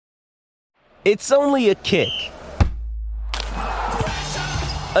It's only a kick,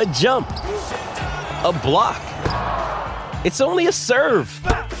 a jump, a block. It's only a serve.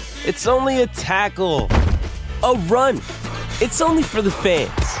 It's only a tackle, a run. It's only for the fans.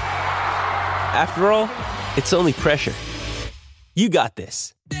 After all, it's only pressure. You got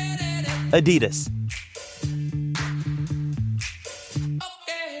this. Adidas.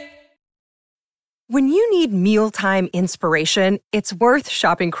 When you need mealtime inspiration, it's worth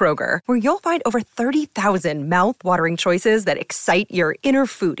shopping Kroger, where you'll find over 30,000 mouth-watering choices that excite your inner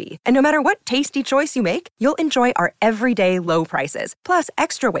foodie. And no matter what tasty choice you make, you'll enjoy our everyday low prices, plus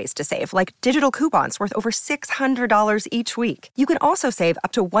extra ways to save, like digital coupons worth over $600 each week. You can also save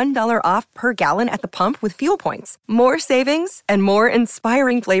up to $1 off per gallon at the pump with fuel points. More savings and more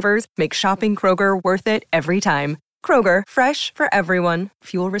inspiring flavors make shopping Kroger worth it every time. Kroger, fresh for everyone.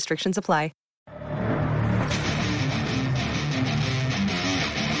 Fuel restrictions apply.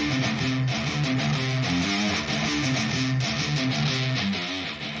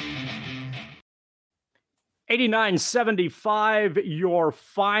 $89.75, your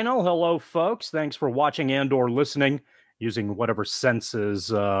final. Hello, folks. Thanks for watching and or listening using whatever senses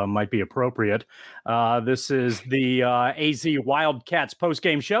might be appropriate. This is the AZ Wildcats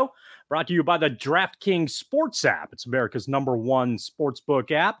postgame show brought to you by the DraftKings Sports app. It's America's #1 sportsbook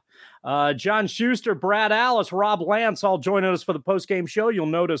app. John Schuster, Brad Alice, Rob Lance all joining us for the postgame show. You'll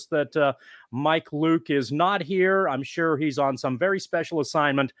notice that Mike Luke is not here. I'm sure he's on some very special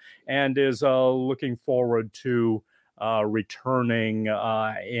assignment and is looking forward to returning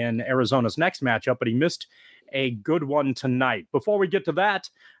in Arizona's next matchup, but he missed a good one tonight. Before we get to that,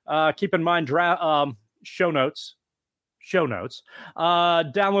 keep in mind show notes.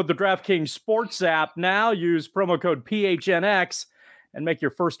 Download the DraftKings Sports app now. Use promo code PHNX and make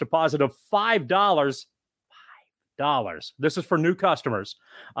your first deposit of $5. This is for new customers.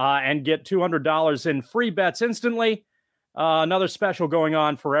 And get $200 in free bets instantly. Another special going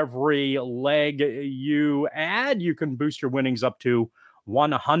on for every leg you add. You can boost your winnings up to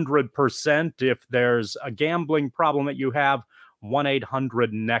 100%. If there's a gambling problem that you have,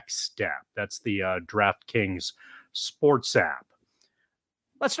 1-800-NEXT-STEP. That's the DraftKings Sports app.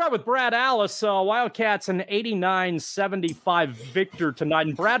 Let's start with Brad Alice. Wildcats an 89-75 victor tonight.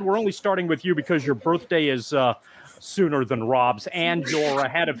 And Brad, we're only starting with you because your birthday is sooner than Rob's, and you're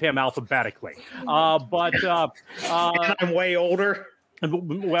ahead of him alphabetically. But I'm way older.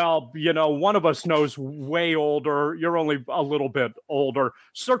 Well, you know, one of us knows way older. You're only a little bit older.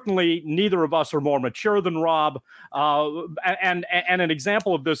 Certainly, neither of us are more mature than Rob. And an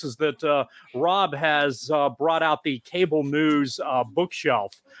example of this is that Rob has brought out the cable news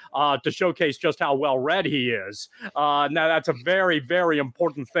bookshelf to showcase just how well read he is. Now, that's a very, very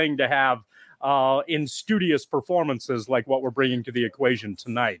important thing to have in studious performances like what we're bringing to the equation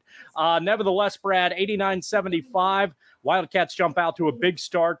tonight. Nevertheless, Brad, 89-75. Wildcats jump out to a big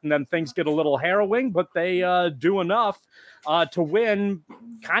start, and then things get a little harrowing, but they do enough to win,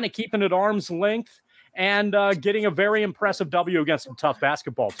 kind of keeping at arm's length and getting a very impressive W against a tough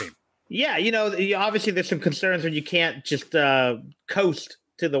basketball team. Yeah, you know, obviously there's some concerns when you can't just coast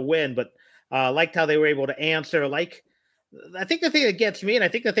to the win, but liked how they were able to answer. I think the thing that gets me, and I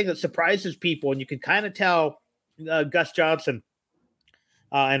think the thing that surprises people, and you can kind of tell Gus Johnson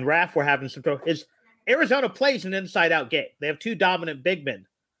and Raph were having some trouble, is Arizona plays an inside-out game. They have two dominant big men,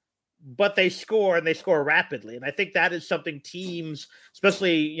 but they score, and they score rapidly. And I think that is something teams,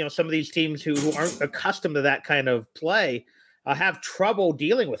 especially, you know, some of these teams who aren't accustomed to that kind of play, have trouble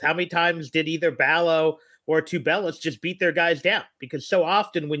dealing with. How many times did either Ballo or Tubelis just beat their guys down? Because so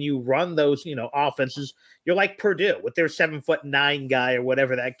often when you run those, you know, offenses, you're like Purdue with their 7'9" guy or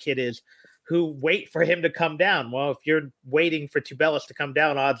whatever that kid is, who wait for him to come down. Well, if you're waiting for Tubelis to come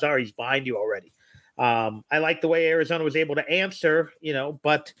down, odds are he's behind you already. I like the way Arizona was able to answer, you know,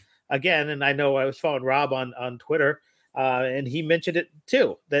 but again, and I know I was following Rob on Twitter, and he mentioned it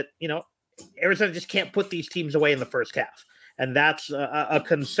too, that, you know, Arizona just can't put these teams away in the first half. And that's a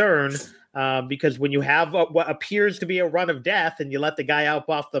concern because when you have what appears to be a run of death and you let the guy out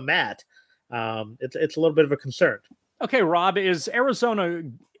off the mat, it's a little bit of a concern. Okay, Rob, is Arizona,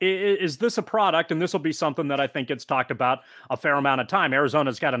 is this a product, and this will be something that I think gets talked about a fair amount of time.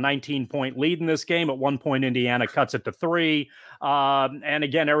 Arizona's got a 19-point lead in this game. At one point, Indiana cuts it to 3. And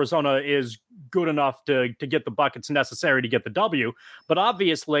again, Arizona is good enough to get the buckets necessary to get the W. But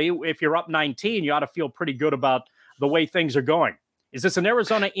obviously, if you're up 19, you ought to feel pretty good about the way things are going. Is this an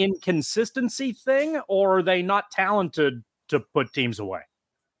Arizona inconsistency thing, or are they not talented to put teams away?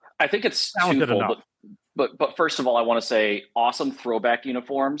 I think it's talented twofold. Enough. But first of all, I want to say awesome throwback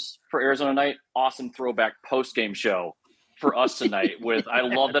uniforms for Arizona night. Awesome throwback post-game show for us tonight. I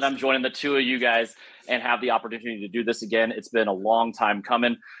love that I'm joining the two of you guys and have the opportunity to do this again. It's been a long time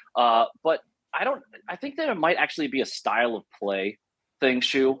coming. But I think that it might actually be a style of play thing,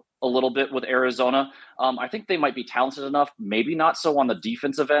 Shu, a little bit with Arizona. I think they might be talented enough, maybe not so on the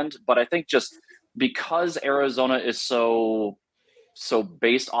defensive end, but I think just because Arizona is so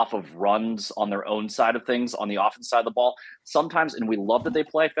based off of runs on their own side of things, on the offense side of the ball, sometimes, and we love that they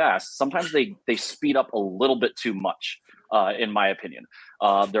play fast, sometimes they speed up a little bit too much, in my opinion.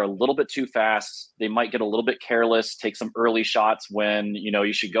 They're a little bit too fast. They might get a little bit careless, take some early shots when,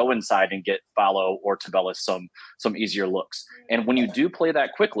 you should go inside and get Fallo or Tubelis some easier looks. And when you do play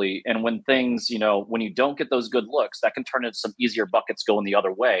that quickly, and when things, when you don't get those good looks, that can turn into some easier buckets going the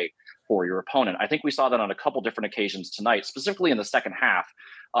other way for your opponent. I think we saw that on a couple different occasions tonight, specifically in the second half.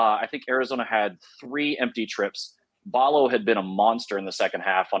 I think Arizona had 3 empty trips. Ballo had been a monster in the second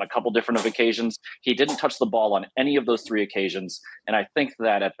half on a couple different occasions. He didn't touch the ball on any of those 3 occasions. And I think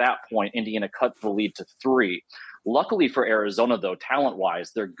that at that point, Indiana cut the lead to 3. Luckily for Arizona, though,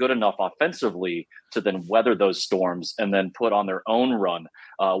 talent-wise, they're good enough offensively to then weather those storms and then put on their own run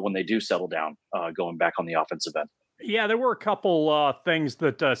when they do settle down, going back on the offensive end. Yeah, there were a couple things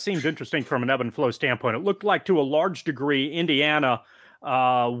that seemed interesting from an ebb and flow standpoint. It looked like to a large degree, Indiana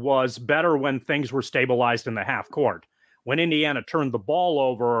was better when things were stabilized in the half court. When Indiana turned the ball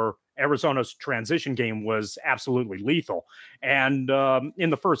over, Arizona's transition game was absolutely lethal. And in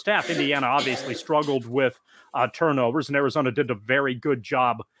the first half, Indiana obviously struggled with turnovers, and Arizona did a very good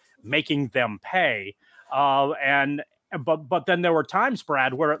job making them pay. But then there were times,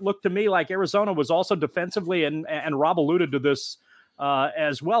 Brad, where it looked to me like Arizona was also defensively, and Rob alluded to this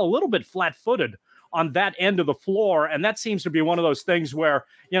as well, a little bit flat-footed on that end of the floor. And that seems to be one of those things where,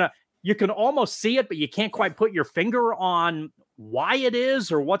 you can almost see it, but you can't quite put your finger on why it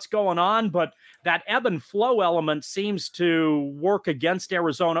is or what's going on. But that ebb and flow element seems to work against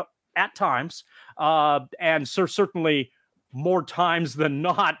Arizona at times, and certainly more times than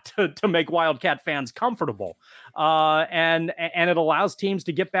not to make Wildcat fans comfortable. And it allows teams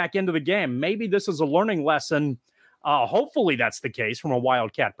to get back into the game. Maybe this is a learning lesson. Hopefully that's the case from a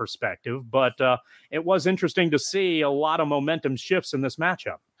Wildcat perspective, but it was interesting to see a lot of momentum shifts in this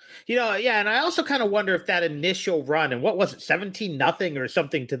matchup. Yeah, and I also kind of wonder if that initial run, and what was it, 17-0 or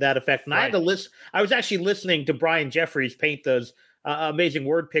something to that effect. And right. I was actually listening to Brian Jeffries paint those amazing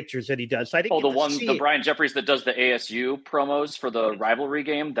word pictures that he does. So I didn't the Brian Jeffries that does the ASU promos for the rivalry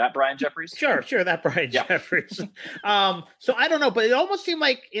game, that Brian Jeffries? Sure, that Brian Jeffries. So I don't know, but it almost seemed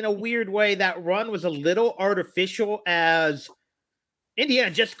like in a weird way that run was a little artificial, as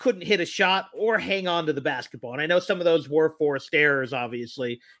Indiana just couldn't hit a shot or hang on to the basketball. And I know some of those were forced errors,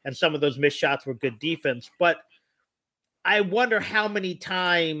 obviously, and some of those missed shots were good defense, but I wonder how many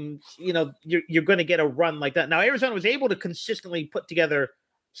times, you're going to get a run like that. Now, Arizona was able to consistently put together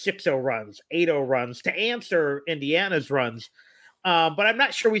 6-0 runs, 8-0 runs to answer Indiana's runs. But I'm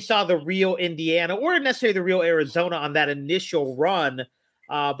not sure we saw the real Indiana or necessarily the real Arizona on that initial run.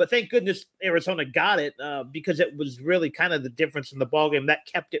 But thank goodness Arizona got it because it was really kind of the difference in the ballgame that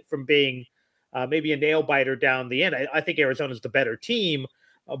kept it from being maybe a nail biter down the end. I think Arizona's the better team,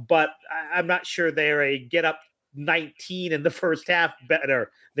 but I'm not sure they're a get up 19 in the first half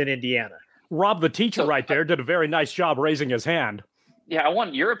better than Indiana. Rob, the teacher right there, did a very nice job raising his hand. Yeah, I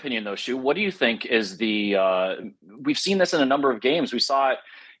want your opinion though, Shu. What do you think is we've seen this in a number of games. We saw it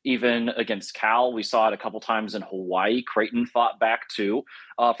even against Cal. We saw it a couple times in Hawaii. Creighton fought back too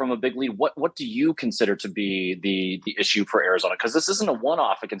from a big lead. What do you consider to be the issue for Arizona? Because this isn't a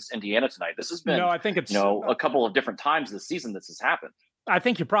one-off against Indiana tonight. This has been I think it's a couple of different times this season this has happened. I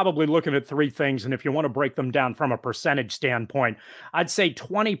think you're probably looking at 3 things, and if you want to break them down from a percentage standpoint, I'd say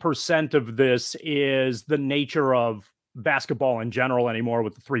 20% of this is the nature of basketball in general anymore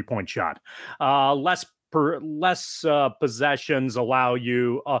with the 3-point shot. Less possessions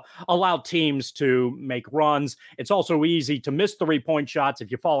allow teams to make runs. It's also easy to miss 3-point shots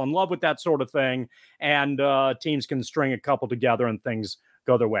if you fall in love with that sort of thing, and teams can string a couple together and things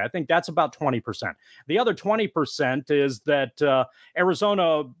go their way. I think that's about 20%. The other 20% is that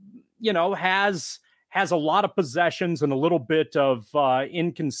Arizona, has a lot of possessions and a little bit of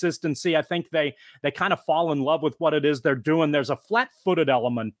inconsistency. I think they kind of fall in love with what it is they're doing. There's a flat-footed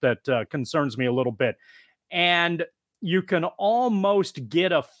element that concerns me a little bit. And you can almost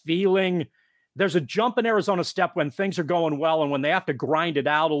get a feeling there's a jump in Arizona's step when things are going well, and when they have to grind it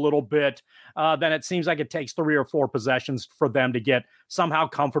out a little bit, then it seems like it takes 3 or 4 possessions for them to get somehow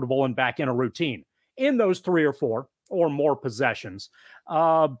comfortable and back in a routine. In those 3 or 4 or more possessions,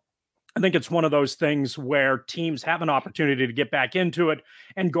 I think it's one of those things where teams have an opportunity to get back into it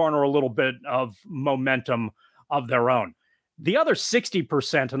and garner a little bit of momentum of their own. The other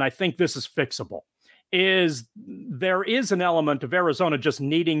 60%, and I think this is fixable, is there is an element of Arizona just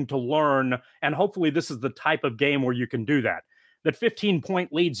needing to learn, and hopefully this is the type of game where you can do that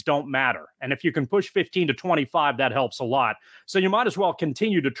 15-point leads don't matter. And if you can push 15 to 25, that helps a lot. So you might as well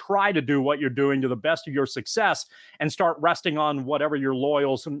continue to try to do what you're doing to the best of your success and start resting on whatever your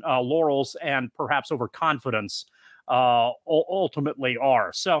laurels and perhaps overconfidence ultimately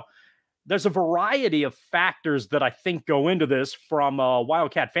are. So there's a variety of factors that I think go into this from a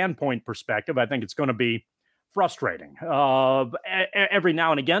Wildcat fan point perspective. I think it's going to be frustrating every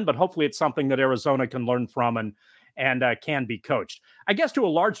now and again, but hopefully it's something that Arizona can learn from and can be coached. I guess to a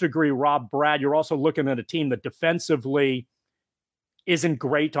large degree, Rob, Brad, you're also looking at a team that defensively isn't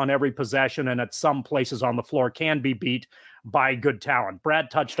great on every possession and at some places on the floor can be beat by good talent. Brad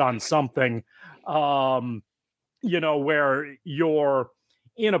touched on something, where you're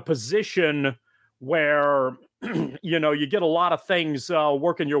in a position where, you get a lot of things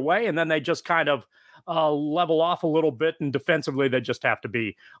working your way, and then they just kind of level off a little bit, and defensively they just have to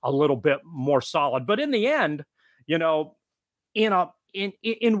be a little bit more solid. But in the end, in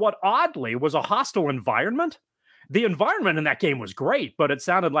what oddly was a hostile environment, the environment in that game was great, but it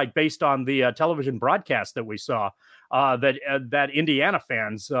sounded like, based on the television broadcast that we saw, that Indiana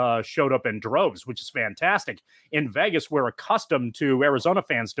fans showed up in droves, which is fantastic. In Vegas, we're accustomed to Arizona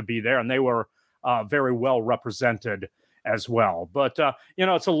fans to be there, and they were very well represented as well. But,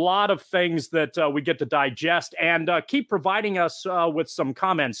 it's a lot of things that we get to digest, and keep providing us with some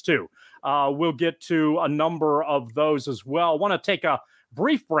comments too. We'll get to a number of those as well. Want to take a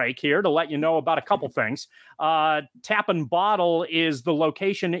brief break here to let you know about a couple things. Tap and Bottle is the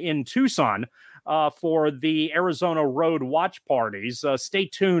location in Tucson for the Arizona Road watch parties. Stay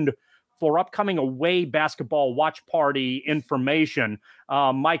tuned for upcoming away basketball watch party information.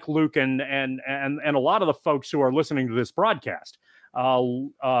 Mike Lucan and a lot of the folks who are listening to this broadcast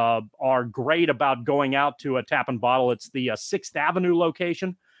are great about going out to a Tap and Bottle. It's the 6th Avenue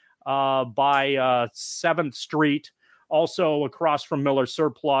location by 7th Street, also across from Miller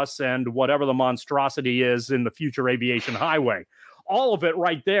Surplus and whatever the monstrosity is in the future Aviation Highway. All of it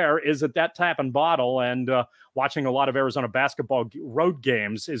right there is at that Tap and Bottle, and watching a lot of Arizona basketball road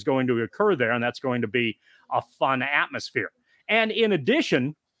games is going to occur there, and that's going to be a fun atmosphere. And in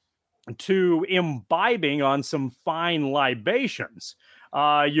addition to imbibing on some fine libations,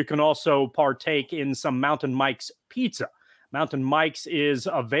 you can also partake in some Mountain Mike's pizza. Mountain Mike's is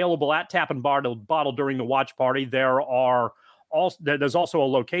available at Tap and Bottle during the watch party. There's also a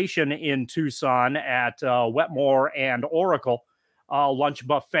location in Tucson at Wetmore and Oracle, lunch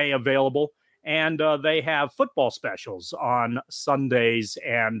buffet available, and they have football specials on Sundays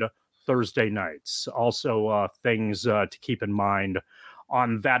and Thursday nights. Also things to keep in mind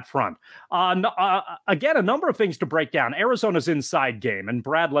on that front. Again, a number of things to break down. Arizona's inside game, and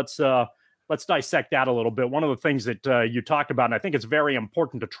Brad, let's dissect that a little bit. One of the things that you talked about, and I think it's very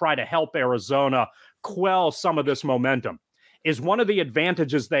important to try to help Arizona quell some of this momentum, is one of the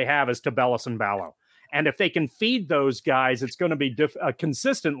advantages they have is Tubelis and Ballo. And if they can feed those guys, it's going to be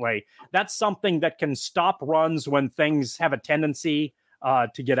consistently. That's something that can stop runs when things have a tendency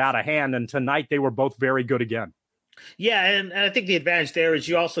to get out of hand. And tonight they were both very good again. Yeah, and I think the advantage there is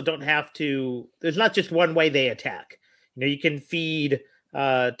you also don't have to. There's not just one way they attack. You can feed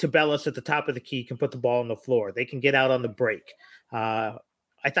Tubelis at the top of the key, can put the ball on the floor. They can get out on the break. I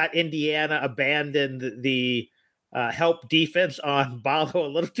thought Indiana abandoned the help defense on Ballo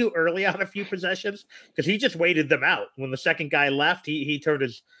a little too early on a few possessions, because he just waited them out. When the second guy left, he turned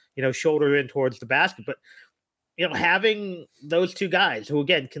his shoulder in towards the basket. But having those two guys who,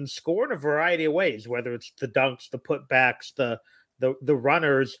 again, can score in a variety of ways, whether it's the dunks, the putbacks, the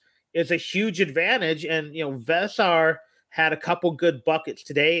runners, is a huge advantage. And Vesar had a couple good buckets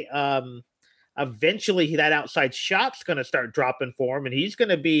today. Eventually that outside shot's going to start dropping for him, and he's going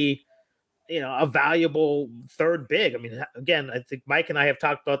to be a valuable third big. I mean, again, I think Mike and I have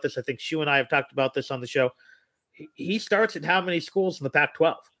talked about this. I think Shu and I have talked about this on the show. He starts at how many schools in the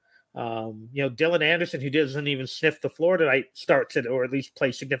Pac-12? Dylan Anderson, who doesn't even sniff the floor tonight, starts at, or at least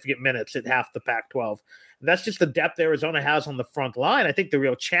plays significant minutes at half the Pac-12. And that's just the depth Arizona has on the front line. I think the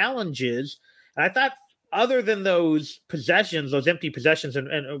real challenge is, and I thought other than those possessions, those empty possessions,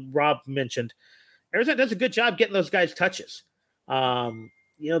 and Rob mentioned, Arizona does a good job getting those guys touches.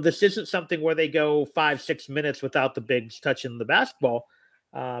 This isn't something where they go 5-6 minutes without the bigs touching the basketball.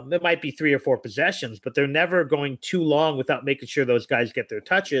 There might be 3 or 4 possessions, but they're never going too long without making sure those guys get their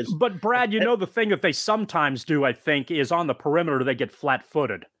touches. But Brad, the thing that they sometimes do, I think, is on the perimeter, they get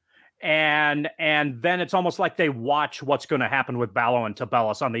flat-footed. And then it's almost like they watch what's going to happen with Ballo and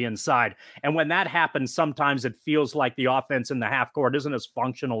Tubelis on the inside. And when that happens, sometimes it feels like the offense in the half court isn't as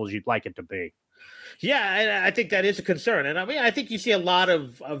functional as you'd like it to be. Yeah, I think that is a concern. And I mean, I think you see a lot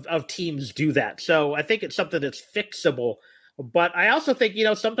of teams do that. So I think it's something that's fixable. But I also think,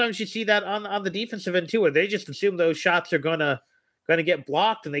 sometimes you see that on the defensive end too, where they just assume those shots are going to get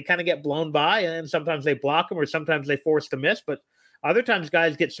blocked and they kind of get blown by. And sometimes they block them or sometimes they force the miss. But other times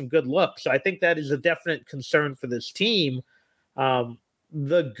guys get some good looks. So I think that is a definite concern for this team.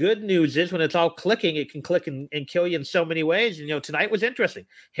 The good news is when it's all clicking, it can click and kill you in so many ways. And, tonight was interesting.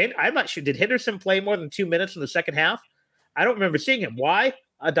 I'm not sure. Did Henderson play more than 2 minutes in the second half? I don't remember seeing him. Why?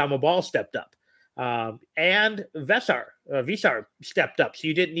 Adama Ball stepped up. And Visar stepped up. So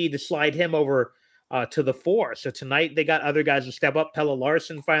you didn't need to slide him over to the 4. So tonight they got other guys to step up. Pelle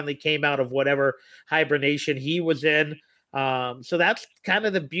Larsson finally came out of whatever hibernation he was in. So that's kind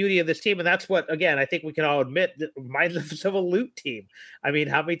of the beauty of this team. And that's what, again, I think we can all admit that reminds us of a loot team. I mean,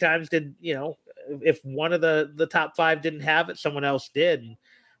 how many times did, if one of the top 5 didn't have it, someone else did.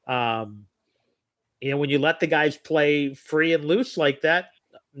 When you let the guys play free and loose like that,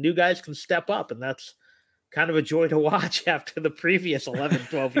 new guys can step up. And that's kind of a joy to watch after the previous 11,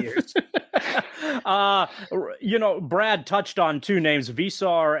 12 years. Brad touched on 2 names,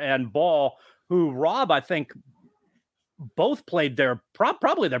 Visar and Ball, who Rob, I think, both played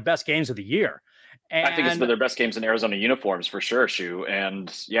probably their best games of the year. And I think it's been their best games in Arizona uniforms for sure, Shu.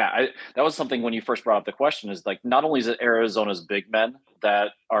 And yeah, that was something when you first brought up the question is like, not only is it Arizona's big men that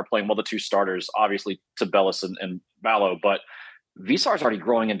are playing well, the 2 starters, obviously Tubelis and Ballo, but Visar's already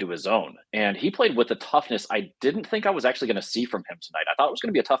growing into his own. And he played with the toughness I didn't think I was actually going to see from him tonight. I thought it was going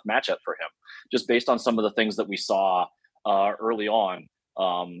to be a tough matchup for him, just based on some of the things that we saw early on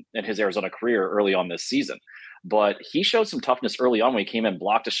in his Arizona career early on this season. But he showed some toughness early on when he came in,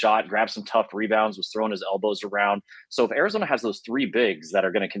 blocked a shot, grabbed some tough rebounds, was throwing his elbows around. So if Arizona has those 3 bigs that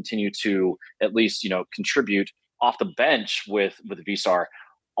are going to continue to at least, contribute off the bench with Visar,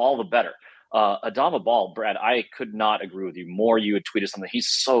 all the better. Adama Ball, Brad, I could not agree with you more. You had tweeted something. He's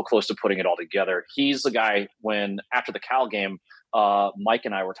so close to putting it all together. He's the guy when after the Cal game, Mike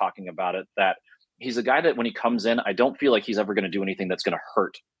and I were talking about it, that he's a guy that when he comes in, I don't feel like he's ever going to do anything that's going to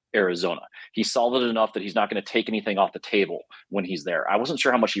hurt Arizona. He's solid enough that he's not going to take anything off the table when he's there. I wasn't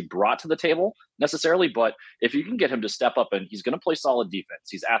sure how much he brought to the table necessarily, but if you can get him to step up, and he's going to play solid defense,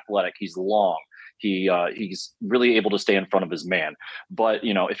 he's athletic, he's long, he's really able to stay in front of his man. But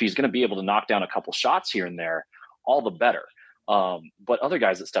if he's going to be able to knock down a couple shots here and there, all the better. But other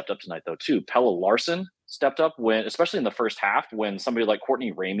guys that stepped up tonight though too, Pelle Larsson stepped up when, especially in the first half, when somebody like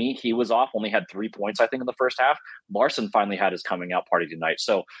Courtney Ramey, he was off, only had 3 points, I think, in the first half. Larsson finally had his coming out party tonight.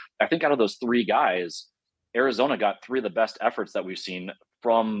 So I think out of those 3 guys, Arizona got 3 of the best efforts that we've seen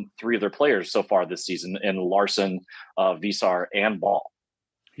from 3 of their players so far this season in Larsson, Visar, and Ball.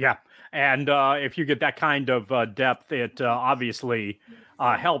 Yeah. And if you get that kind of depth, it obviously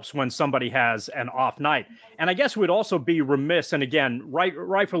helps when somebody has an off night. And I guess we'd also be remiss, and again,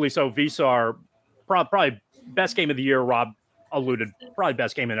 rightfully so, Visar, probably best game of the year, Rob alluded, probably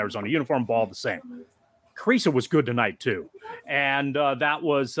best game in Arizona uniform, Ball the same. Kriisa was good tonight too. And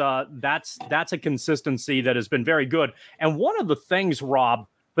that's a consistency that has been very good. And one of the things, Rob,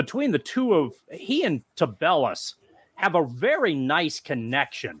 between the two of he and Tubelis have a very nice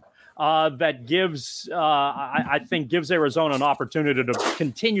connection that gives, I think, gives Arizona an opportunity to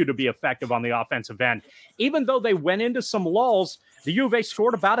continue to be effective on the offensive end. Even though they went into some lulls, the U of A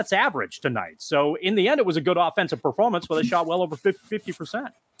scored about its average tonight. So in the end, it was a good offensive performance where they shot well over 50%.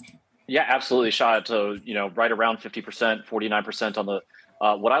 Yeah, absolutely. Shot it to, right around 50%, 49% on the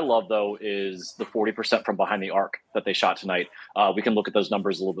what I love, though, is the 40% from behind the arc that they shot tonight. We can look at those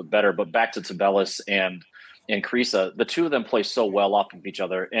numbers a little bit better, but back to Tubelis and Kriisa, the 2 of them play so well off of each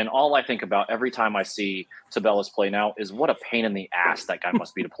other. And all I think about every time I see Tubelis play now is what a pain in the ass that guy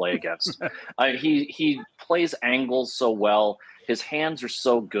must be to play against. He plays angles so well. His hands are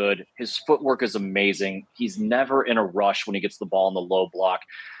so good. His footwork is amazing. He's never in a rush when he gets the ball in the low block.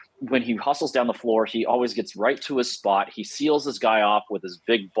 When he hustles down the floor, he always gets right to his spot. He seals his guy off with his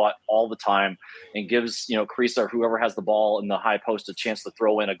big butt all the time and gives, Kriisa or whoever has the ball in the high post a chance to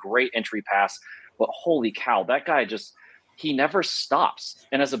throw in a great entry pass. But holy cow, that guy he never stops.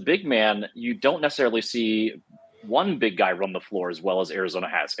 And as a big man, you don't necessarily see one big guy run the floor as well as Arizona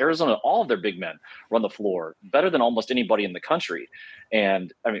has. Arizona, all of their big men run the floor better than almost anybody in the country.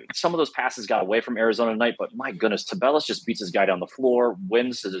 And I mean, some of those passes got away from Arizona tonight, but my goodness, Tubelis just beats his guy down the floor,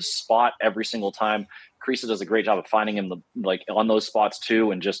 wins his spot every single time. Kriisa does a great job of finding him on those spots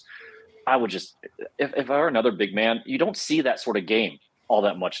too. And if I were another big man, you don't see that sort of game all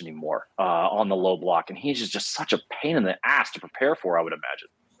that much anymore on the low block, and he's just such a pain in the ass to prepare for, I would imagine.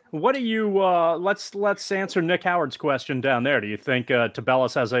 What do you? Let's answer Nick Howard's question down there. Do you think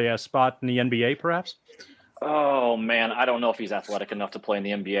Tubelis has a spot in the NBA, perhaps? Oh man, I don't know if he's athletic enough to play in the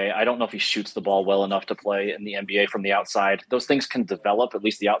NBA. I don't know if he shoots the ball well enough to play in the NBA from the outside. Those things can develop, at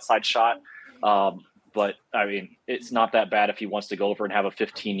least the outside shot. But I mean, it's not that bad if he wants to go over and have a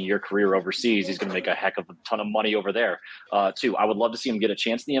 15-year career overseas. He's going to make a heck of a ton of money over there, too. I would love to see him get a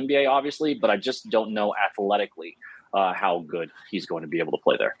chance in the NBA, obviously, but I just don't know athletically how good he's going to be able to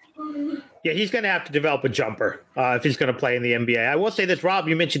play there. Yeah, he's going to have to develop a jumper if he's going to play in the NBA. I will say this, Rob,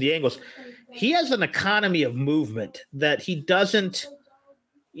 you mentioned the angles. He has an economy of movement that he doesn't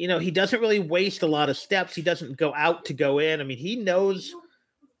really waste a lot of steps. He doesn't go out to go in. I mean, he knows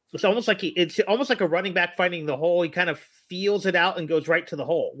it's almost like a running back finding the hole. He kind of feels it out and goes right to the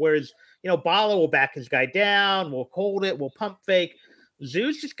hole. Whereas, Bala will back his guy down, will hold it, will pump fake.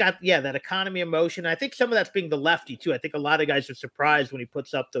 Zoo's just got, that economy of motion. I think some of that's being the lefty too. I think a lot of guys are surprised when he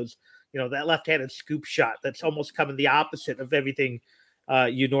puts up those, that left-handed scoop shot. That's almost coming the opposite of everything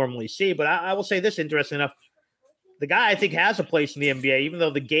you normally see. But I will say this, interesting enough, the guy I think has a place in the NBA, even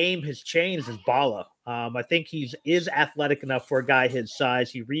though the game has changed, is Bala. I think is athletic enough for a guy his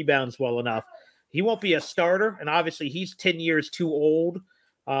size. He rebounds well enough. He won't be a starter, and obviously he's 10 years too old,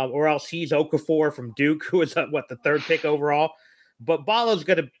 or else he's Okafor from Duke, who is the third pick overall. But Bala's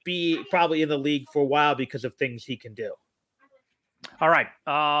going to be probably in the league for a while because of things he can do. All right.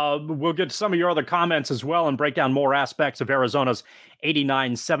 We'll get to some of your other comments as well and break down more aspects of Arizona's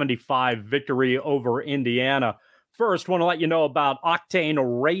 89-75 victory over Indiana. First, want to let you know about Octane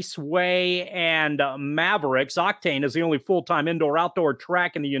Raceway and Mavericks. Octane is the only full-time indoor-outdoor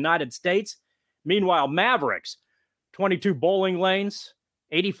track in the United States. Meanwhile, Mavericks, 22 bowling lanes,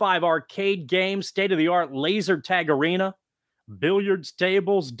 85 arcade games, state-of-the-art laser tag arena, billiards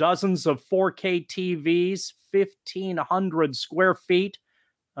tables, dozens of 4K TVs, 1,500 square feet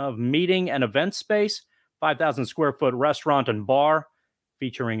of meeting and event space, 5,000 square foot restaurant and bar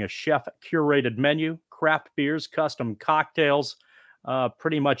featuring a chef-curated menu, craft beers, custom cocktails,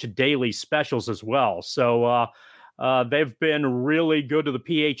 pretty much daily specials as well. So they've been really good to the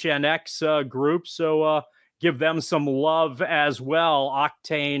PHNX group. So give them some love as well.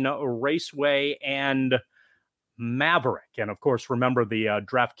 Octane Raceway and Maverick. And of course, remember the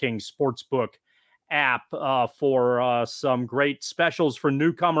DraftKings Sportsbook app for some great specials for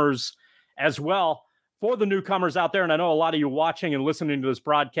newcomers as well. For the newcomers out there, and I know a lot of you watching and listening to this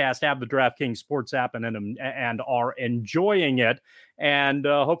broadcast have the DraftKings Sports app and are enjoying it. And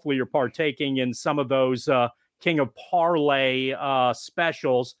hopefully you're partaking in some of those King of Parlay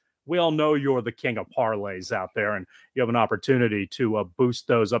specials. We all know you're the king of parlays out there, and you have an opportunity to boost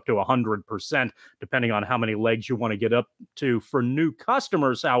those up to 100%, depending on how many legs you want to get up to. For new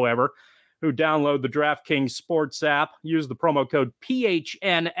customers, however, who download the DraftKings Sports app, use the promo code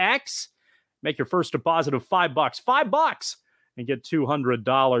PHNX, make your first deposit of $5, and get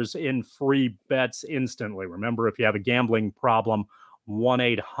 $200 in free bets instantly. Remember, if you have a gambling problem,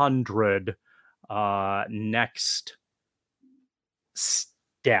 1-800-NEXT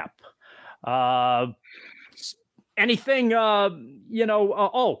step. Anything,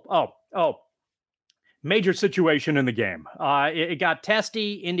 major situation in the game. It got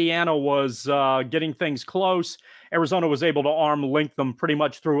testy. Indiana was getting things close. Arizona was able to arm length them pretty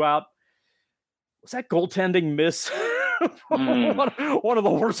much throughout. Was that goaltending miss? One of the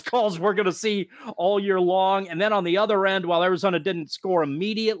worst calls we're going to see all year long. And then on the other end, while Arizona didn't score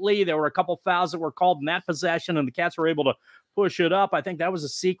immediately, there were a couple fouls that were called in that possession, and the Cats were able to push it up. I think that was a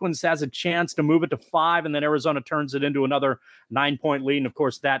sequence, has a chance to move it to 5, and then Arizona turns it into another 9-point lead. And of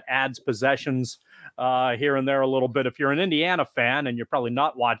course, that adds possessions here and there a little bit. If you're an Indiana fan, and you're probably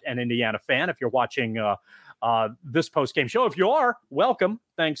not an Indiana fan if you're watching this post-game show. If you are, welcome.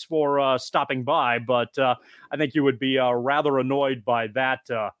 Thanks for stopping by. But I think you would be rather annoyed by that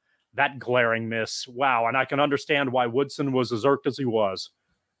glaring miss. Wow. And I can understand why Woodson was as irked as he was.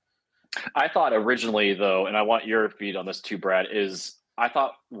 I thought originally, though, and I want your feed on this too, Brad, is I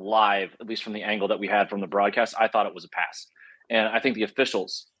thought live, at least from the angle that we had from the broadcast, I thought it was a pass. And I think the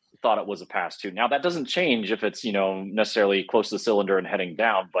officials thought it was a pass too. Now, that doesn't change if it's, necessarily close to the cylinder and heading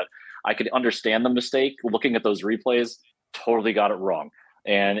down, but I could understand the mistake. Looking at those replays, totally got it wrong.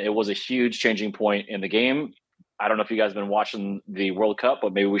 And it was a huge changing point in the game. I don't know if you guys have been watching the World Cup,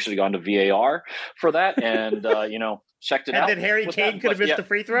 but maybe we should have gone to VAR for that and, checked it out. And then Harry Kane could have missed the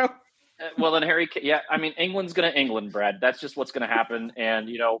free throw? Well, then England's going to England, Brad. That's just what's going to happen. And,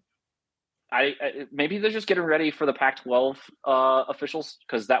 I maybe they're just getting ready for the Pac-12 officials,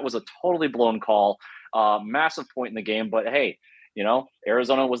 because that was a totally blown call, massive point in the game. But, hey,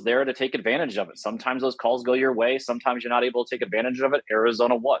 Arizona was there to take advantage of it. Sometimes those calls go your way. Sometimes you're not able to take advantage of it.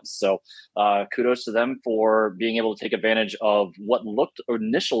 Arizona was. So kudos to them for being able to take advantage of what looked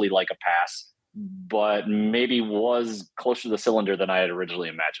initially like a pass, but maybe was closer to the cylinder than I had originally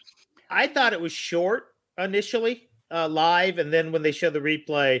imagined. I thought it was short initially live. And then when they showed the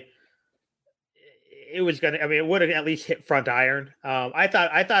replay, it was it would have at least hit front iron. I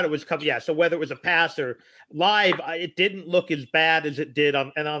thought it was coming. Yeah. So whether it was a pass or live, it didn't look as bad as it did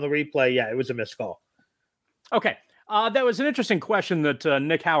on the replay. Yeah, it was a missed call. Okay. That was an interesting question that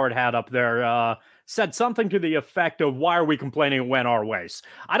Nick Howard had up there. Said something to the effect of, why are we complaining it went our ways?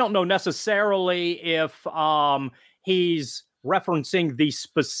 I don't know necessarily if he's referencing the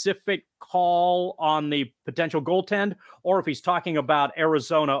specific call on the potential goaltend, or if he's talking about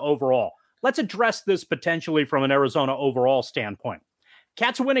Arizona overall. Let's address this potentially from an Arizona overall standpoint.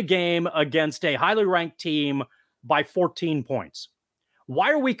 Cats win a game against a highly ranked team by 14 points. Why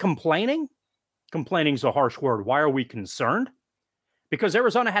are we complaining? Complaining is a harsh word. Why are we concerned? Because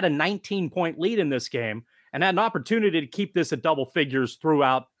Arizona had a 19-point lead in this game and had an opportunity to keep this at double figures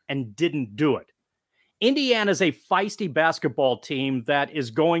throughout and didn't do it. Indiana is a feisty basketball team that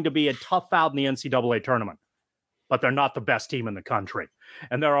is going to be a tough out in the NCAA tournament, but they're not the best team in the country.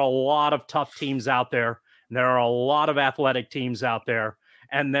 And there are a lot of tough teams out there. And there are a lot of athletic teams out there.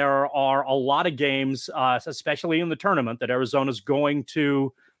 And there are a lot of games, especially in the tournament, that Arizona's going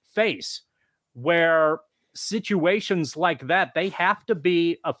to face, where situations like that, they have to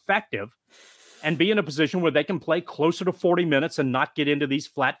be effective and be in a position where they can play closer to 40 minutes and not get into these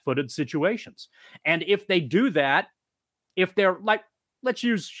flat-footed situations. And if they do that, if they're like, let's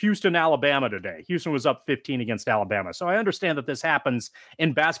use Houston, Alabama today. Houston was up 15 against Alabama. So I understand that this happens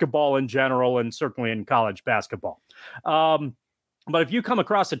in basketball in general and certainly in college basketball. But if you come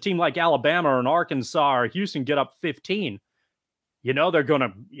across a team like Alabama or an Arkansas or Houston get up 15, they're going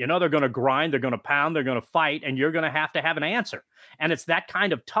to grind, they're going to pound, they're going to fight, and you're going to have an answer. And it's that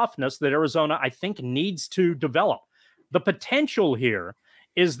kind of toughness that Arizona, I think, needs to develop. The potential here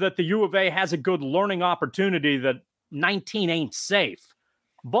is that the U of A has a good learning opportunity that 19 ain't safe,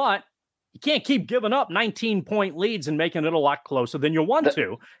 but you can't keep giving up 19-point leads and making it a lot closer than you want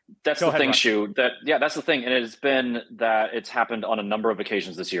to. That's the thing, Shu. That's the thing. And it's been that it's happened on a number of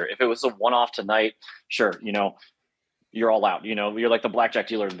occasions this year. If it was a one-off tonight, sure, you're all out. You're like the blackjack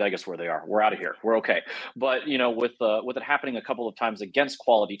dealer in Vegas where they are. We're out of here. We're okay. But, with it happening a couple of times against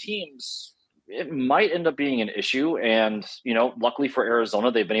quality teams, it might end up being an issue. And, luckily for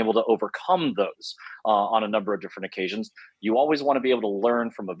Arizona, they've been able to overcome those on a number of different occasions. You always want to be able to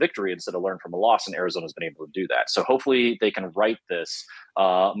learn from a victory instead of learn from a loss, and Arizona's been able to do that. So hopefully they can right this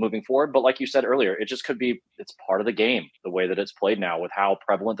moving forward. But like you said earlier, it just could be, it's part of the game, the way that it's played now with how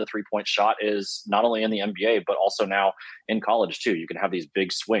prevalent the three-point shot is, not only in the NBA, but also now in college too. You can have these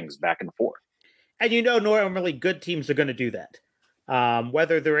big swings back and forth. And normally good teams are going to do that.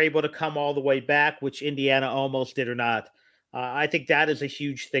 Whether they're able to come all the way back, which Indiana almost did or not, I think that is a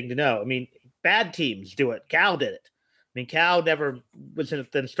huge thing to know. I mean, bad teams do it. Cal did it. I mean, Cal never was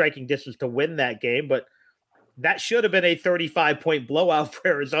in striking distance to win that game, but that should have been a 35-point blowout for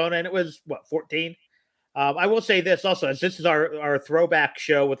Arizona, and it was, 14? I will say this also, as this is our throwback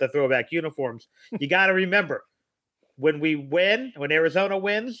show with the throwback uniforms, you got to remember, when Arizona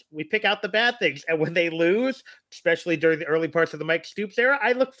wins, we pick out the bad things. And when they lose, especially during the early parts of the Mike Stoops era,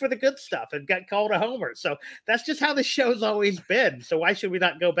 I look for the good stuff and got called a homer. So that's just how the show's always been. So why should we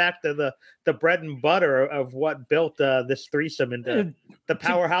not go back to the bread and butter of what built this threesome into the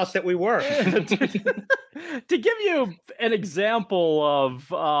powerhouse that we were? To give you an example of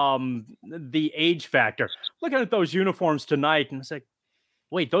the age factor, looking at those uniforms tonight, and it's like,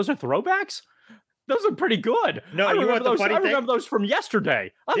 wait, those are throwbacks? Those are pretty good. No, I remember those from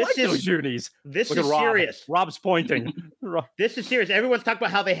yesterday. I like those unis. This is serious. Rob's pointing. This is serious. Everyone's talking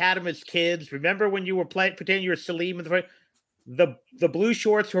about how they had them as kids. Remember when you were pretending you were Salim in the front? The blue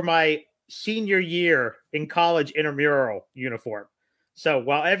shorts were my senior year in college intramural uniform. So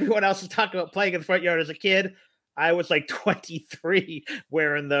while everyone else is talking about playing in the front yard as a kid, I was like 23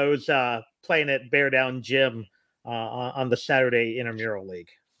 wearing those, playing at Bear Down Gym on the Saturday intramural league.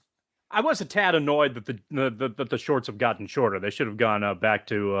 I was a tad annoyed that the shorts have gotten shorter. They should have gone back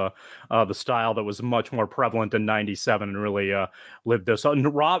to the style that was much more prevalent in '97 and really lived this.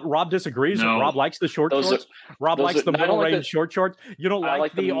 Rob disagrees. No. Rob likes the shorts. Rob likes the middle range short shorts. You don't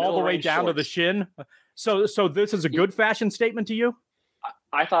like the all the way down to the shin. So this is a good fashion statement to you?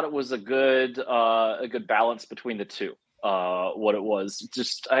 I thought it was a good balance between the two. What it was,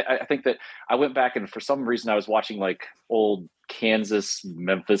 just I think that I went back and for some reason I was watching like old Kansas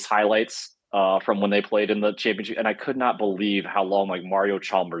Memphis highlights from when they played in the championship, and I could not believe how long like Mario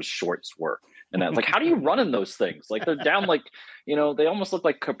Chalmers shorts were. And that's like, how do you run in those things? Like they're down like, they almost look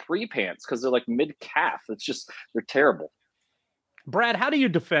like capri pants because they're like mid calf. It's just, they're terrible. Brad, how do you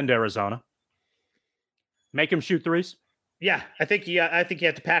defend Arizona? Make them shoot threes? Yeah, I think you have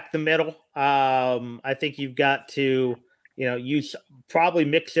to pack the middle. I think you've got to, use probably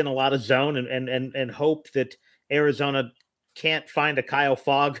mix in a lot of zone and hope that Arizona can't find a Kyle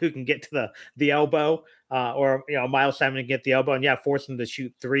Fogg who can get to the elbow, or Miles Simon can get the elbow, and force them to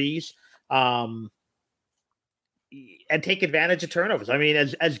shoot threes. And take advantage of turnovers. I mean,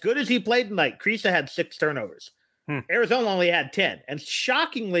 as good as he played tonight, Kriisa had 6 turnovers. Arizona only had 10. And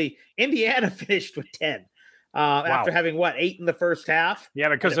shockingly, Indiana finished with 10 after having, 8 in the first half? Yeah,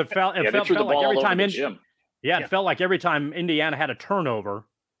 because it felt like every time it felt like every time Indiana had a turnover,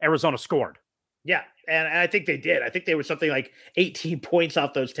 Arizona scored. Yeah, and I think they did. I think they were something like 18 points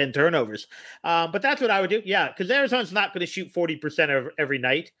off those 10 turnovers. But that's what I would do. Yeah, because Arizona's not going to shoot 40% every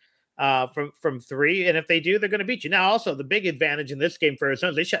night. From 3, and if they do, they're going to beat you. Now, also the big advantage in this game for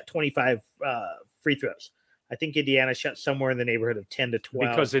Arizona, they shot 25 free throws. I think Indiana shot somewhere in the neighborhood of 10 to 12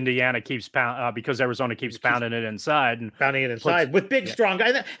 because Indiana keeps because Arizona keeps pounding it inside with big strong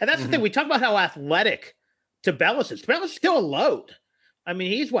guys. And that's the thing, we talk about how athletic Tabellis is. Tabellis is still a load. I mean,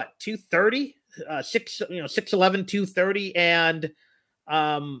 he's 230, 6'11", 230, and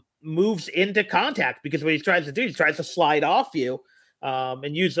moves into contact because what he tries to do, he tries to slide off you.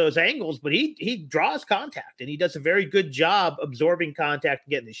 And use those angles, but he draws contact, and he does a very good job absorbing contact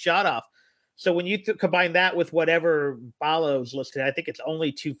and getting his shot off. So when you combine that with whatever Ballo's listed, I think it's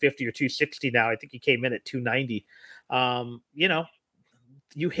only 250 or 260 now. I think he came in at 290.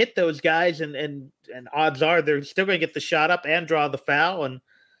 You hit those guys, and odds are they're still going to get the shot up and draw the foul,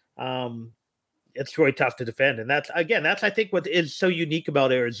 and it's really tough to defend. And that's I think what is so unique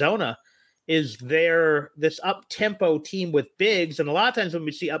about Arizona is they're this up-tempo team with bigs. And a lot of times when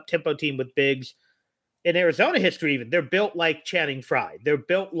we see up-tempo team with bigs in Arizona history, even, they're built like Channing Frye. They're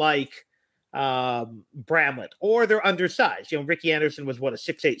built like Bramlett, or they're undersized. Ricky Anderson was a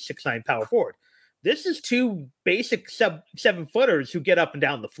 6'8", 6'9" power forward. This is 2 basic sub-7-footers who get up and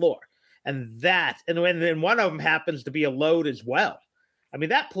down the floor. And then one of them happens to be a load as well. I mean,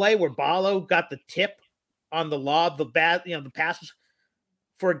 that play where Ballo got the tip on the lob, the passes,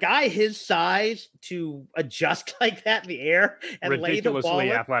 for a guy his size to adjust like that in the air and lay the ball,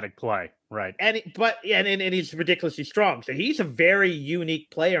 ridiculously athletic play, right? And he's ridiculously strong. So he's a very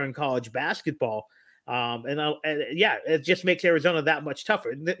unique player in college basketball. It just makes Arizona that much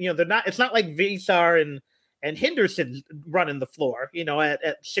tougher. They're not. It's not like Visar and Henderson running the floor.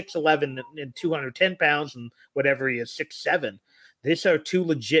 At 6'11" and 210 pounds and whatever he is, 6'7". These are 2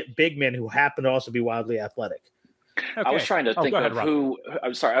 legit big men who happen to also be wildly athletic. Okay. I was trying to think of who.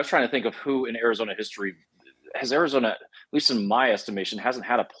 I'm sorry. I was trying to think of who in Arizona history has Arizona, at least in my estimation, hasn't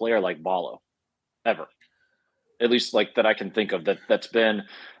had a player like Ballo ever. At least like that I can think of that's been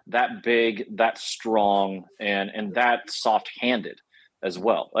that big, that strong, and that soft-handed as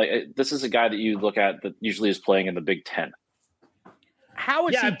well. Like this is a guy that you look at that usually is playing in the Big Ten. How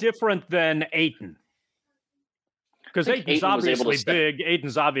is he different than Ayton? Because Ayton's obviously big.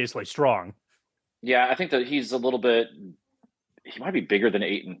 Ayton's obviously strong. Yeah, I think that he's a little bit – he might be bigger than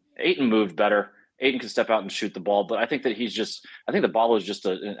Ayton. Ayton moved better. Ayton can step out and shoot the ball, but I think that I think that Ballo is just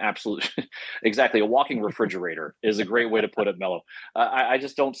an absolute – exactly, a walking refrigerator is a great way to put it, Mello. I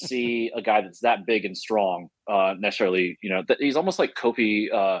just don't see a guy that's that big and strong necessarily. He's almost like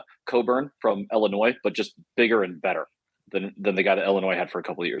Kofi Coburn from Illinois, but just bigger and better than the guy that Illinois had for a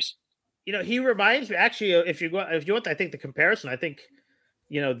couple of years. He reminds me – actually, if you want, I think the comparison, I think –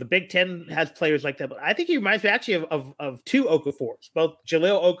 the Big Ten has players like that, but I think he reminds me actually of 2 Okafors, both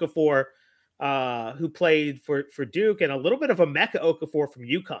Jahlil Okafor, who played for Duke, and a little bit of Emeka Okafor from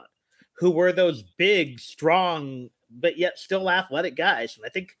UConn, who were those big, strong, but yet still athletic guys. And I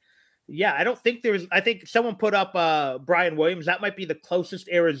think, I think someone put up Brian Williams. That might be the closest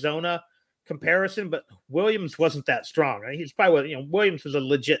Arizona comparison, but Williams wasn't that strong. Right? He's probably, Williams was a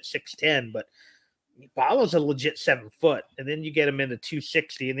legit 6'10", but Ballo's a legit 7 foot, and then you get him into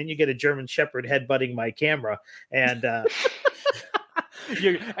 260, and then you get a German Shepherd headbutting my camera, and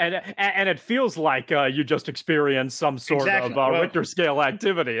and it feels like you just experienced some sort of Richter scale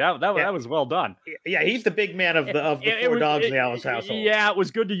activity. That was well done. Yeah, he's the big man of the 4 dogs in the Alice household. Yeah, it was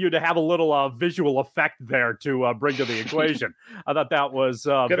good to you to have a little visual effect there to bring to the equation. I thought that was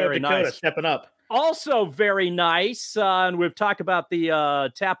very nice. Stepping up. Also very nice, and we've talked about the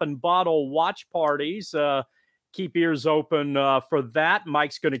tap and bottle watch parties. Keep ears open for that.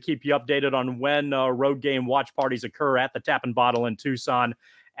 Mike's going to keep you updated on when road game watch parties occur at the Tap and Bottle in Tucson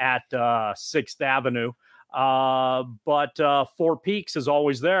at 6th Avenue. But Four Peaks is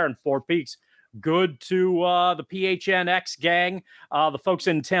always there, and Four Peaks, good to the PHNX gang. The folks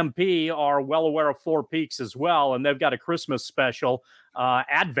in Tempe are well aware of Four Peaks as well, and they've got a Christmas special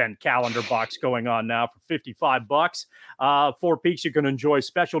advent calendar box going on now for $55. Four Peaks, you can enjoy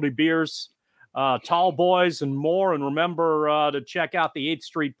specialty beers, tall boys, and more. And remember to check out the 8th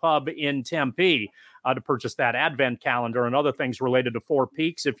Street Pub in Tempe to purchase that advent calendar and other things related to Four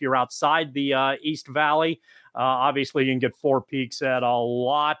Peaks. If you're outside the East Valley, obviously you can get Four Peaks at a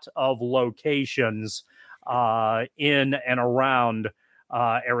lot of locations in and around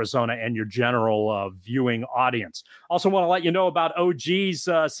Arizona and your general viewing audience. Also want to let you know about OG's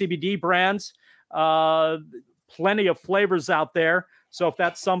CBD brands. Plenty of flavors out there. So if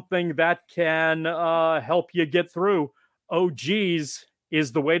that's something that can help you get through, OG's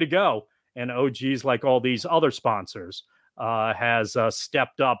is the way to go. And OG's, like all these other sponsors, has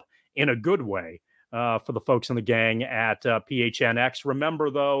stepped up in a good way for the folks in the gang at PHNX. Remember,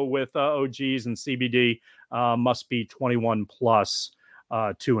 though, with OG's and CBD, must be 21 plus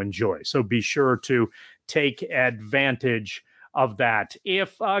to enjoy. So be sure to take advantage of that.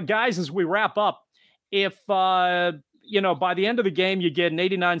 If, guys, as we wrap up, if, by the end of the game, you get an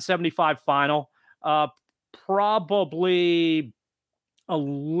 89-75 final, probably a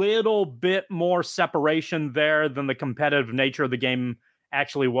little bit more separation there than the competitive nature of the game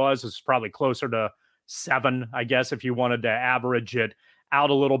actually was. It's probably closer to 7, I guess, if you wanted to average it out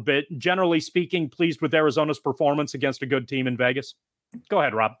a little bit. Generally speaking, pleased with Arizona's performance against a good team in Vegas. Go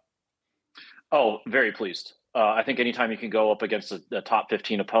ahead, Rob. Oh, very pleased. I think anytime you can go up against a top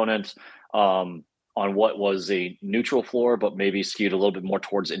 15 opponent on what was a neutral floor, but maybe skewed a little bit more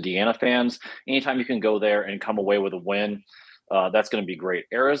towards Indiana fans, anytime you can go there and come away with a win, that's going to be great.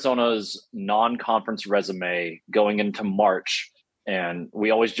 Arizona's non-conference resume going into March, and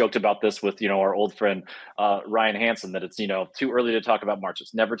we always joked about this with, our old friend Ryan Hansen, that it's, too early to talk about March.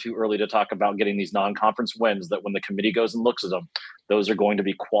 It's never too early to talk about getting these non-conference wins, that when the committee goes and looks at them, those are going to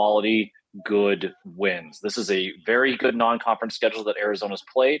be quality, good wins. This is a very good non-conference schedule that Arizona's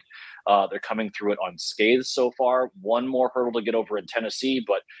played. They're coming through it unscathed so far. One more hurdle to get over in Tennessee,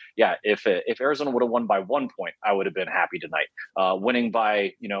 but yeah, if Arizona would have won by 1 point, I would have been happy tonight. Winning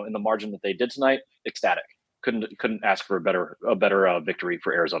by in the margin that they did tonight, ecstatic. Couldn't ask for a better victory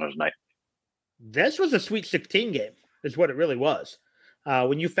for Arizona tonight. This was a Sweet 16 game, is what it really was.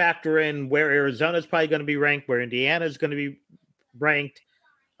 When you factor in where Arizona's probably going to be ranked, where Indiana's going to be ranked,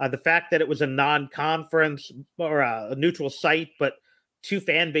 the fact that it was a non-conference or a neutral site, but two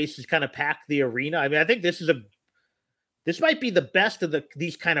fan bases kind of packed the arena. I mean, I think this might be the best of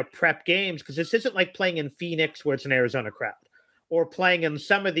these kind of prep games, because this isn't like playing in Phoenix where it's an Arizona crowd, or playing in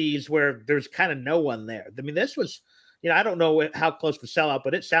some of these where there's kind of no one there. I mean, this was, I don't know how close to sellout,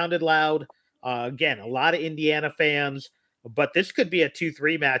 but it sounded loud. Again, a lot of Indiana fans, but this could be a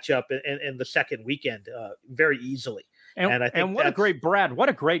 2-3 matchup in the second weekend very easily. And I think what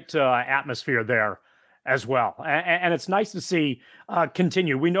a great atmosphere there as well. And it's nice to see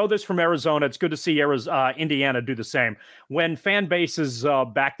continue. We know this from Arizona. It's good to see Indiana do the same. When fan bases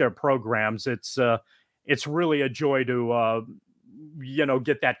back their programs, it's really a joy to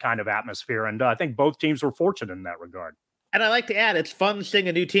get that kind of atmosphere. And I think both teams were fortunate in that regard. And I like to add, it's fun seeing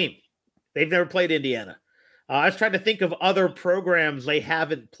a new team. They've never played Indiana. I was trying to think of other programs they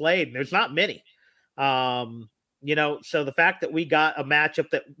haven't played, and there's not many. So the fact that we got a matchup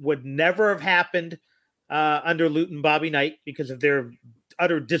that would never have happened under Lute and Bobby Knight because of their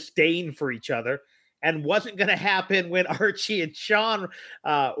utter disdain for each other, and wasn't going to happen when Archie and Sean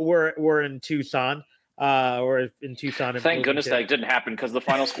were in Tucson. Thank goodness that didn't happen, because the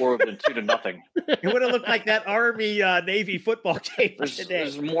final score would have been 2-0. It would have looked like that Army Navy football game today.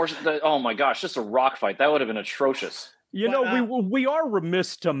 There's more. Oh my gosh, just a rock fight. That would have been atrocious. We are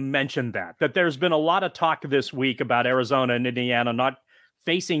remiss to mention that there's been a lot of talk this week about Arizona and Indiana not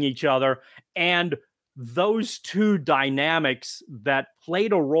facing each other, and those two dynamics that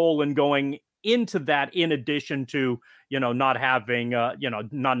played a role in going into that, in addition to not having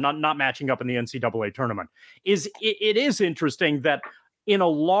not matching up in the NCAA tournament, it is interesting that in a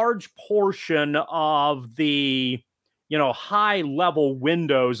large portion of the high level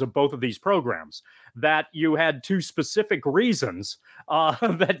windows of both of these programs, that you had two specific reasons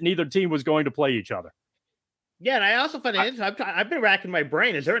that neither team was going to play each other. Yeah, and I also find it interesting. I've been racking my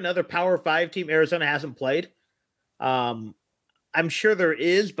brain. Is there another Power 5 team Arizona hasn't played? I'm sure there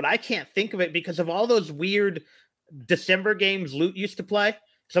is, but I can't think of it because of all those weird December games Lute used to play.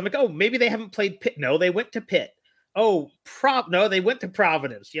 So I'm like, oh, maybe they haven't played Pitt. No, they went to Pitt. No, they went to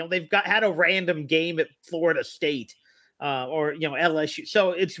Providence. They've had a random game at Florida State. or LSU.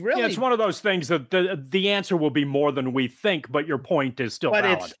 So it's really it's one of those things that the answer will be more than we think, but your point is still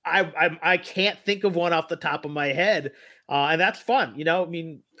valid. I can't think of one off the top of my head, and that's fun. I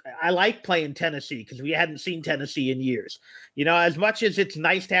mean, I like playing Tennessee because we hadn't seen Tennessee in years. As much as it's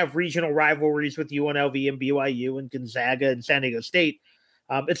nice to have regional rivalries with UNLV and BYU and Gonzaga and San Diego State,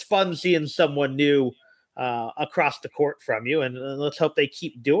 it's fun seeing someone new across the court from you, and let's hope they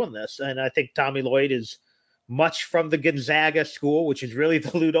keep doing this. And I think Tommy Lloyd is much from the Gonzaga school, which is really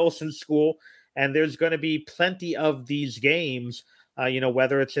the Lute Olson school. And there's going to be plenty of these games,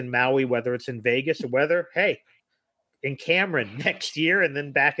 whether it's in Maui, whether it's in Vegas, or whether, in Cameron next year and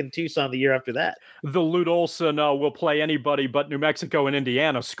then back in Tucson the year after that. The Lute Olson will play anybody but New Mexico and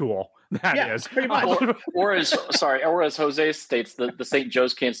Indiana school. That is pretty much. or as Jose states, the St.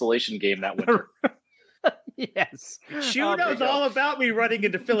 Joe's cancellation game that winter. Yes. Shu knows all about me running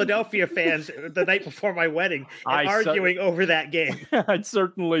into Philadelphia fans the night before my wedding and arguing over that game. I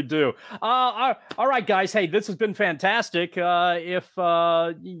certainly do. All right, guys. Hey, this has been fantastic. If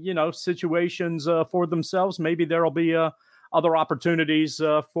situations for themselves, maybe there'll be other opportunities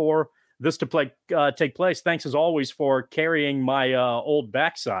for this to take place. Thanks as always for carrying my old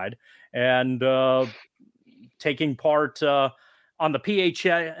backside and taking part on the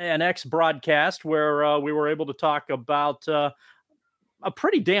PHNX broadcast, where we were able to talk about a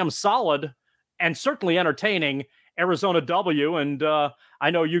pretty damn solid and certainly entertaining Arizona W. And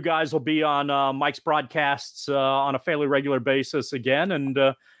I know you guys will be on Mike's broadcasts on a fairly regular basis again. And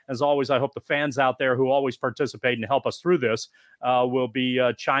as always, I hope the fans out there who always participate and help us through this will be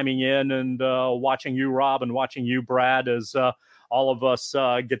chiming in and watching you, Rob, and watching you, Brad, as all of us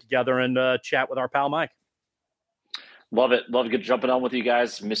get together and chat with our pal Mike. Love it. Love jumping on with you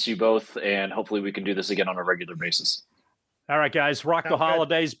guys. Miss you both. And hopefully we can do this again on a regular basis. All right, guys. Rock the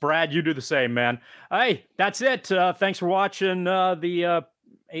holidays. Brad, you do the same, man. Hey, that's it. Thanks for watching the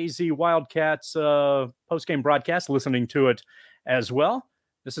AZ Wildcats post-game broadcast, listening to it as well.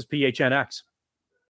 This is PHNX.